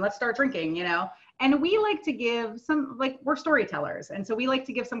glass and let's start drinking, And we like to give some, we're storytellers. And so we like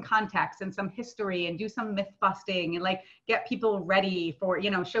to give some context and some history and do some myth busting and get people ready for,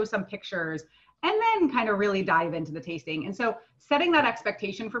 show some pictures, and then kind of really dive into the tasting. And so setting that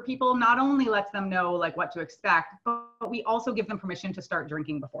expectation for people not only lets them know what to expect, but we also give them permission to start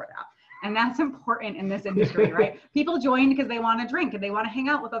drinking before that. And that's important in this industry, right? People join because they want to drink and they want to hang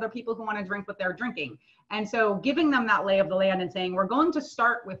out with other people who want to drink what they're drinking. And so giving them that lay of the land and saying, we're going to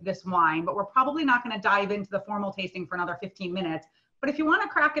start with this wine, but we're probably not going to dive into the formal tasting for another 15 minutes. But if you want to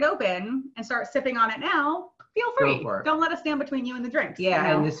crack it open and start sipping on it now, feel free. Don't let us stand between you and the drinks.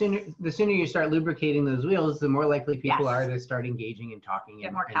 Yeah, and the sooner you start lubricating those wheels, the more likely people are to start engaging and talking.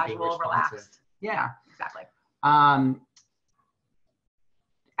 Get more casual, relaxed. Yeah, exactly.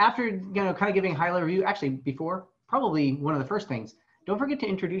 After kind of giving a high-level review, actually before, probably one of the first things, don't forget to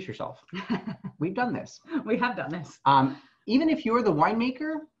introduce yourself. We've done this. We have done this. Even if you're the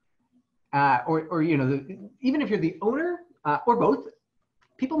winemaker, or even if you're the owner, or both,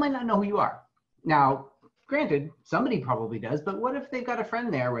 people might not know who you are. Now, granted, somebody probably does, but what if they've got a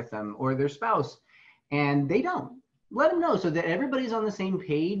friend there with them or their spouse and they don't? Let them know, so that everybody's on the same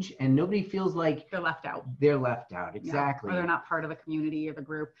page and nobody feels like they're left out. They're left out, exactly. Yeah, or they're not part of the community or the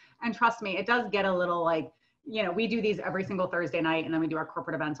group. And trust me, it does get a little we do these every single Thursday night, and then we do our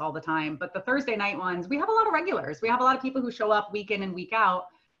corporate events all the time. But the Thursday night ones, we have a lot of regulars. We have a lot of people who show up week in and week out.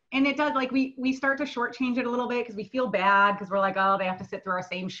 And it does, we start to shortchange it a little bit because we feel bad because we're like, oh, they have to sit through our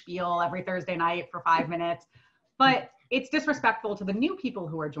same spiel every Thursday night for 5 minutes. But it's disrespectful to the new people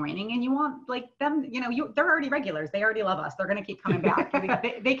who are joining, and you want like them, you know, they're already regulars. They already love us. They're going to keep coming back.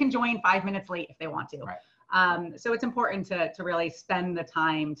 They can join 5 minutes late if they want to. Right. So it's important to really spend the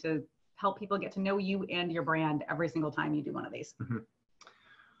time to help people get to know you and your brand every single time you do one of these.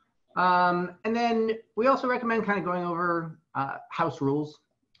 And then we also recommend kind of going over house rules.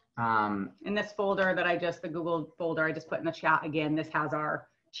 In this folder that the Google folder I just put in the chat again, this has our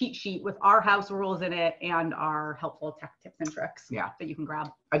cheat sheet with our house rules in it and our helpful tech tips and tricks that you can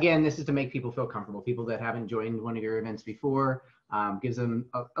grab. Again, this is to make people feel comfortable. People that haven't joined one of your events before, gives them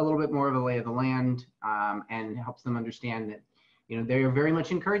a little bit more of a lay of the land, and helps them understand that, you know, they're very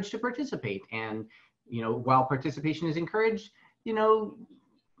much encouraged to participate. And, you know, while participation is encouraged, you know,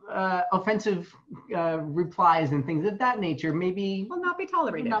 offensive replies and things of that nature maybe will not be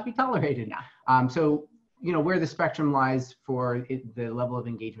tolerated. Yeah. So, you know, where the spectrum lies for the level of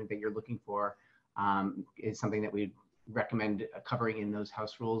engagement that you're looking for is something that we'd recommend covering in those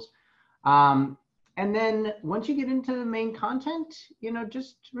house rules. And then once you get into the main content, you know,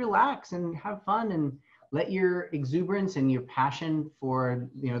 just relax and have fun and let your exuberance and your passion for,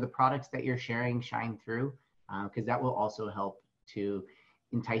 you know, the products that you're sharing shine through, because that will also help to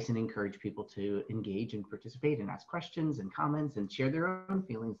entice and encourage people to engage and participate and ask questions and comments and share their own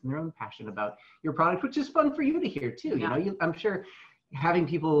feelings and their own passion about your product, which is fun for you to hear too. You know, I'm sure having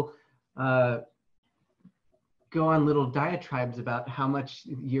people go on little diatribes about how much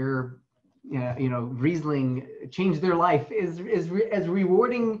your you know, Riesling changed their life is as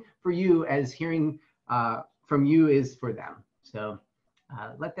rewarding for you as hearing from you is for them. So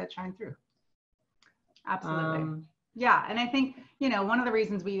let that shine through. Absolutely. Yeah. And I think, you know, one of the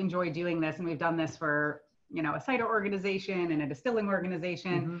reasons we enjoy doing this, and we've done this for, you know, a cider organization and a distilling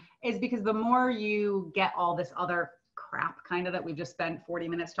organization, is because the more you get all this other crap kind of that we've just spent 40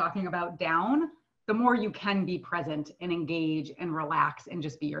 minutes talking about down, the more you can be present and engage and relax and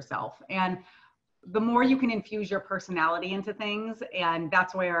just be yourself. And the more you can infuse your personality into things. And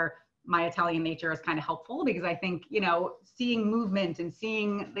that's where my Italian nature is kind of helpful, because I think, you know, seeing movement and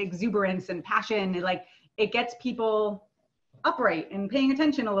seeing the exuberance and passion, like, it gets people upright and paying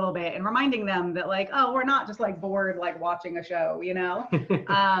attention a little bit and reminding them that, like, oh, we're not just like bored, like watching a show, you know?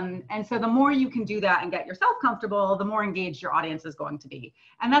 And so the more you can do that and get yourself comfortable, the more engaged your audience is going to be.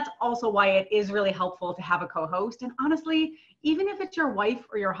 And that's also why it is really helpful to have a co-host. And honestly, even if it's your wife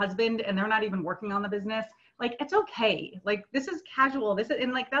or your husband and they're not even working on the business, like, it's okay. Like, this is casual.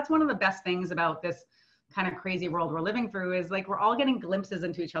 And like, that's one of the best things about this kind of crazy world we're living through, is like, we're all getting glimpses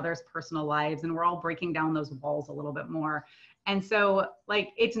into each other's personal lives and we're all breaking down those walls a little bit more. And so,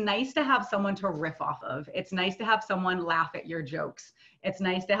 like, it's nice to have someone to riff off of. It's nice to have someone laugh at your jokes. It's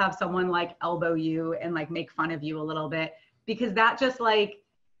nice to have someone like elbow you and like make fun of you a little bit, because that just, like,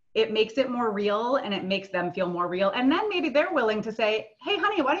 it makes it more real and it makes them feel more real. And then maybe they're willing to say, hey,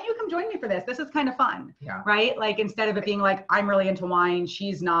 honey, why don't you come join me for this? This is kind of fun, right? Like, instead of it being like, I'm really into wine,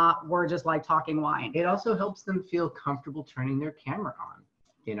 she's not, we're just like talking wine. It also helps them feel comfortable turning their camera on.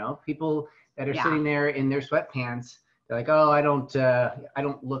 You know, people that are sitting there in their sweatpants, they're like, oh, I don't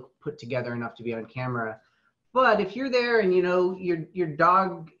look put together enough to be on camera. But if you're there and, you know, your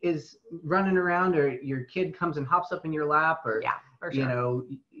dog is running around, or your kid comes and hops up in your lap, or you know,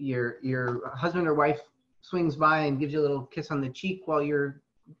 your husband or wife swings by and gives you a little kiss on the cheek while you're,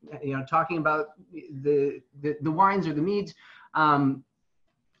 you know, talking about the wines or the meads, then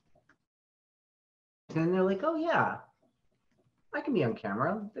they're like, oh yeah, I can be on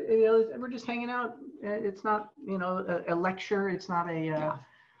camera. You know, we're just hanging out. It's not, you know, a lecture. It's not a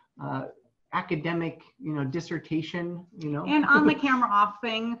academic, you know, dissertation, you know. And on the camera off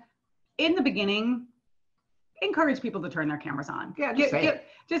thing, in the beginning, encourage people to turn their cameras on. Yeah,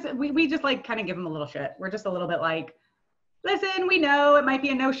 we just like kind of give them a little shit. We're just a little bit like, listen, we know it might be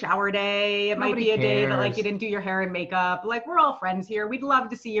a no shower day. It might be a day that, like, you didn't do your hair and makeup. Like, we're all friends here. We'd love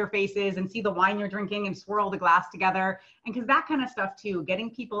to see your faces and see the wine you're drinking and swirl the glass together. And because that kind of stuff too, getting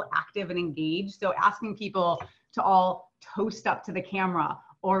people active and engaged. So asking people to all toast up to the camera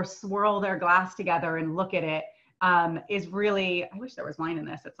or swirl their glass together and look at it is really, I wish there was wine in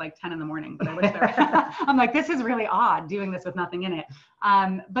this. It's like 10 in the morning, but I wish there I'm like, this is really odd doing this with nothing in it.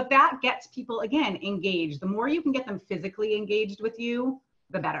 But that gets people, again, engaged. The more you can get them physically engaged with you,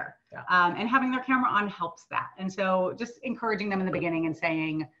 the better. And having their camera on helps that. And so just encouraging them in the beginning and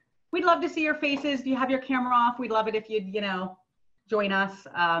saying, we'd love to see your faces. Do you have your camera off? We'd love it if you'd, you know, join us.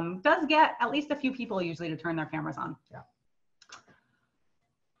 Does get at least a few people usually to turn their cameras on.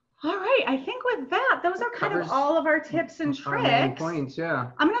 All right, I think with that, those are kind of all of our tips and Our main tricks. points, yeah.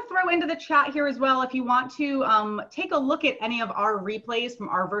 I'm going to throw into the chat here as well if you want to take a look at any of our replays from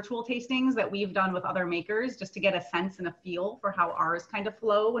our virtual tastings that we've done with other makers, just to get a sense and a feel for how ours kind of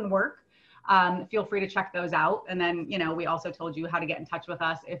flow and work. Feel free to check those out. And then, you know, we also told you how to get in touch with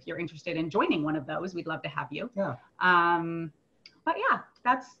us if you're interested in joining one of those. We'd love to have you. Yeah. But yeah,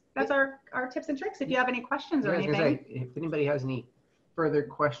 that's our tips and tricks. If you have any questions or anything. Say, if anybody has any further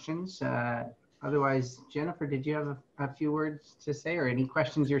questions, otherwise, Jennifer, did you have a few words to say or any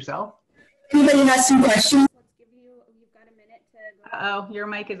questions yourself? Anybody has some questions? Let's give you've got a minute to go. Uh-oh, your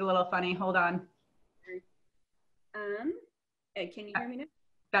mic is a little funny. Hold on. Can you hear me now?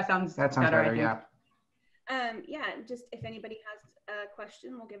 That sounds better, yeah. Yeah, just if anybody has a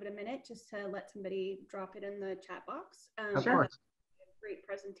question, we'll give it a minute just to let somebody drop it in the chat box. Of course. Great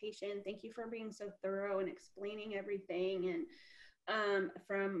presentation. Thank you for being so thorough and explaining everything, and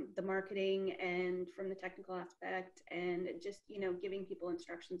from the marketing and from the technical aspect, and just, you know, giving people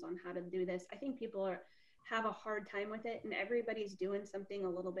instructions on how to do this. I think people have a hard time with it, and everybody's doing something a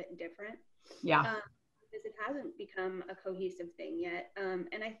little bit different. Yeah. Because it hasn't become a cohesive thing yet.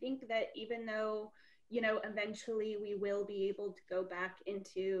 And I think that even though, you know, eventually we will be able to go back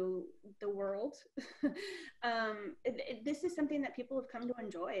into the world, this is something that people have come to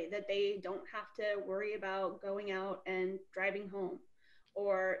enjoy, that they don't have to worry about going out and driving home,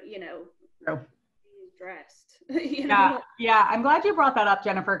 or, you know, being dressed. You know? Yeah, I'm glad you brought that up,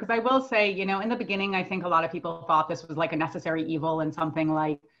 Jennifer, because I will say, you know, in the beginning, I think a lot of people thought this was like a necessary evil and something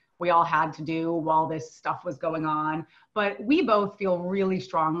like we all had to do while this stuff was going on. But we both feel really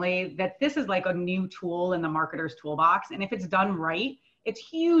strongly that this is like a new tool in the marketer's toolbox. And if it's done right, it's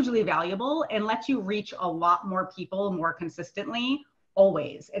hugely valuable and lets you reach a lot more people more consistently,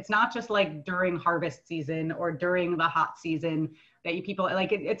 always. It's not just like during harvest season or during the hot season that you people,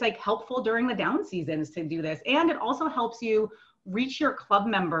 like it's like helpful during the down seasons to do this. And it also helps you reach your club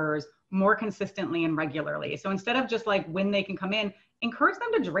members more consistently and regularly. So instead of just like when they can come in, encourage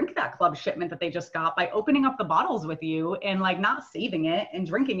them to drink that club shipment that they just got by opening up the bottles with you and like not saving it and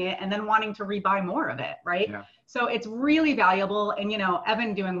drinking it and then wanting to rebuy more of it, right? Yeah. So it's really valuable. And, you know,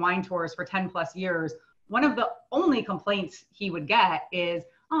 Evan doing wine tours for 10 plus years, one of the only complaints he would get is,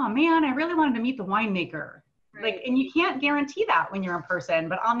 oh man, I really wanted to meet the winemaker. Right. Like, and you can't guarantee that when you're in person,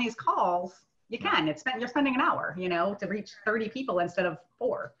 but on these calls, you can. You're spending an hour, you know, to reach 30 people instead of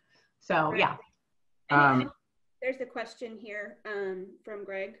 4. So, right. Yeah. There's a question here from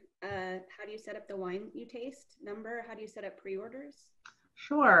Greg. How do you set up the wine you taste number? How do you set up pre-orders?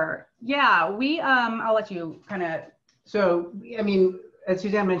 Sure. Yeah, I'll let you kind of. So, I mean, as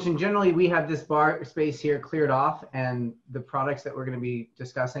Suzanne mentioned, generally we have this bar space here cleared off and the products that we're going to be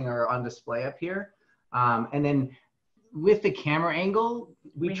discussing are on display up here. And then with the camera angle,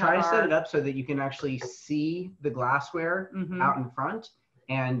 we try to set it up so that you can actually see the glassware out in front.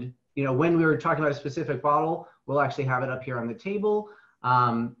 And, you know, when we were talking about a specific bottle, we'll actually have it up here on the table.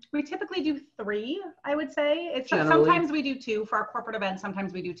 We typically do 3, I would say. Sometimes we do 2 for our corporate events.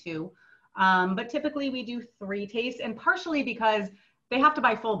 Sometimes we do 2. But typically we do 3 tastes, and partially because they have to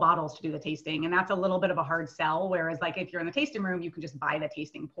buy full bottles to do the tasting. And that's a little bit of a hard sell. Whereas like if you're in the tasting room, you can just buy the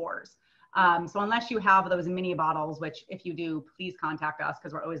tasting pours. So unless you have those mini bottles, which if you do, please contact us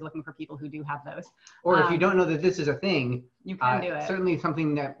because we're always looking for people who do have those. Or if you don't know that this is a thing, you can do it. Certainly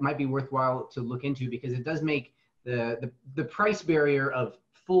something that might be worthwhile to look into because it does make the price barrier of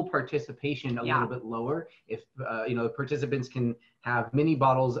full participation a little bit lower. If you know, the participants can have mini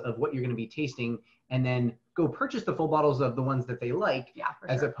bottles of what you're going to be tasting and then go purchase the full bottles of the ones that they like,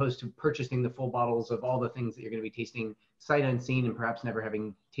 as opposed to purchasing the full bottles of all the things that you're going to be tasting sight unseen and perhaps never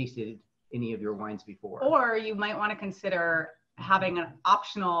having tasted any of your wines before. Or you might want to consider having an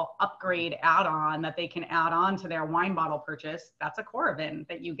optional upgrade add-on that they can add on to their wine bottle purchase. That's a Coravin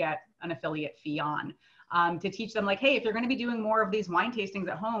that you get an affiliate fee on. To teach them like, hey, if you're going to be doing more of these wine tastings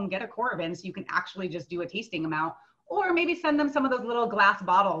at home, get a Coravin so you can actually just do a tasting amount, or maybe send them some of those little glass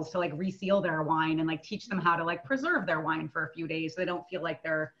bottles to like reseal their wine and like teach them how to like preserve their wine for a few days so they don't feel like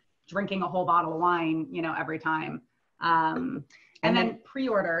they're drinking a whole bottle of wine, you know, every time. And then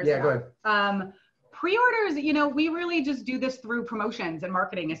pre-orders. Yeah, go ahead. Pre-orders, you know, we really just do this through promotions and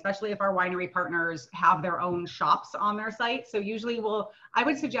marketing, especially if our winery partners have their own shops on their site. So usually I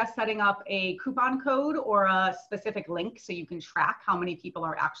would suggest setting up a coupon code or a specific link so you can track how many people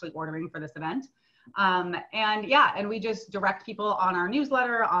are actually ordering for this event. And we just direct people on our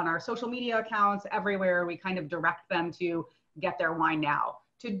newsletter, on our social media accounts, everywhere. We kind of direct them to get their wine now.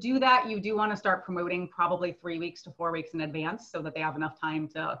 To do that, you do want to start promoting probably 3 weeks to 4 weeks in advance so that they have enough time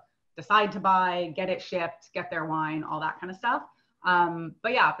to decide to buy, get it shipped, get their wine, all that kind of stuff.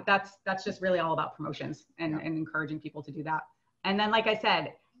 But yeah, but that's just really all about promotions and encouraging people to do that. And then, like I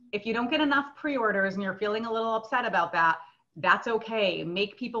said, if you don't get enough pre-orders and you're feeling a little upset about that, that's okay.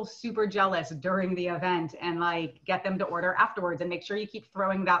 Make people super jealous during the event and like get them to order afterwards, and make sure you keep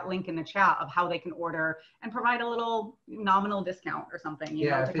throwing that link in the chat of how they can order and provide a little nominal discount or something, you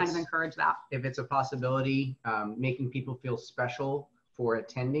know, to kind of encourage that. If it's a possibility, making people feel special for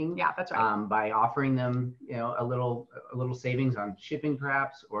attending. Yeah, that's right. By offering them, you know, a little savings on shipping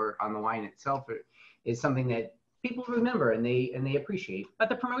perhaps, or on the wine itself, is something that people remember and they appreciate. But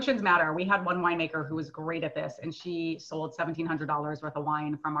the promotions matter. We had one winemaker who was great at this, and she sold $1,700 worth of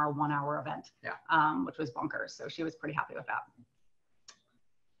wine from our 1 hour event, which was bonkers. So she was pretty happy with that.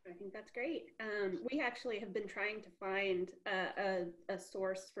 I think that's great. We actually have been trying to find a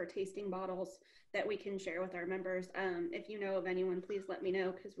source for tasting bottles that we can share with our members. If you know of anyone, please let me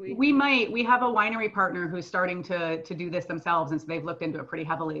know, because we have a winery partner who's starting to do this themselves, and so they've looked into it pretty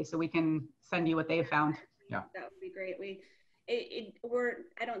heavily. So we can send you what they've found. Yeah, that would be great.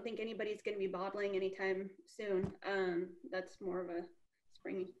 I don't think anybody's going to be bottling anytime soon. That's more of a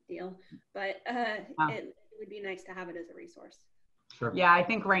spring deal, but it would be nice to have it as a resource. Sure. Yeah, I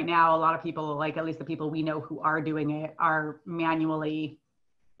think right now a lot of people, like at least the people we know who are doing it, are manually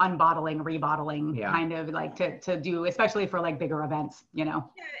unbottling, rebottling, kind of like to do, especially for like bigger events, you know.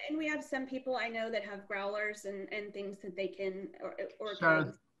 Yeah, and we have some people I know that have growlers and things that they can, or sure.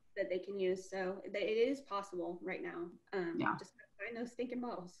 kegs that they can use. So it is possible right now. Just find those stinking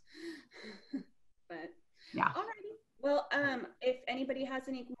bottles. But yeah. Alrighty. Well, if anybody has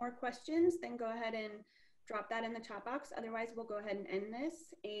any more questions, then go ahead and drop that in the chat box. Otherwise, we'll go ahead and end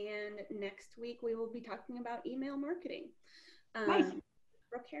this. And next week we will be talking about email marketing. Nice.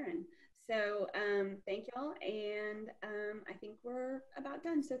 Brooke Heron. So thank y'all, and I think we're about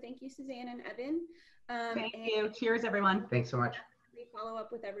done. So thank you, Suzanne and Evan. Thank you. Cheers, everyone. Thanks so much. We follow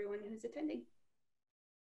up with everyone who's attending.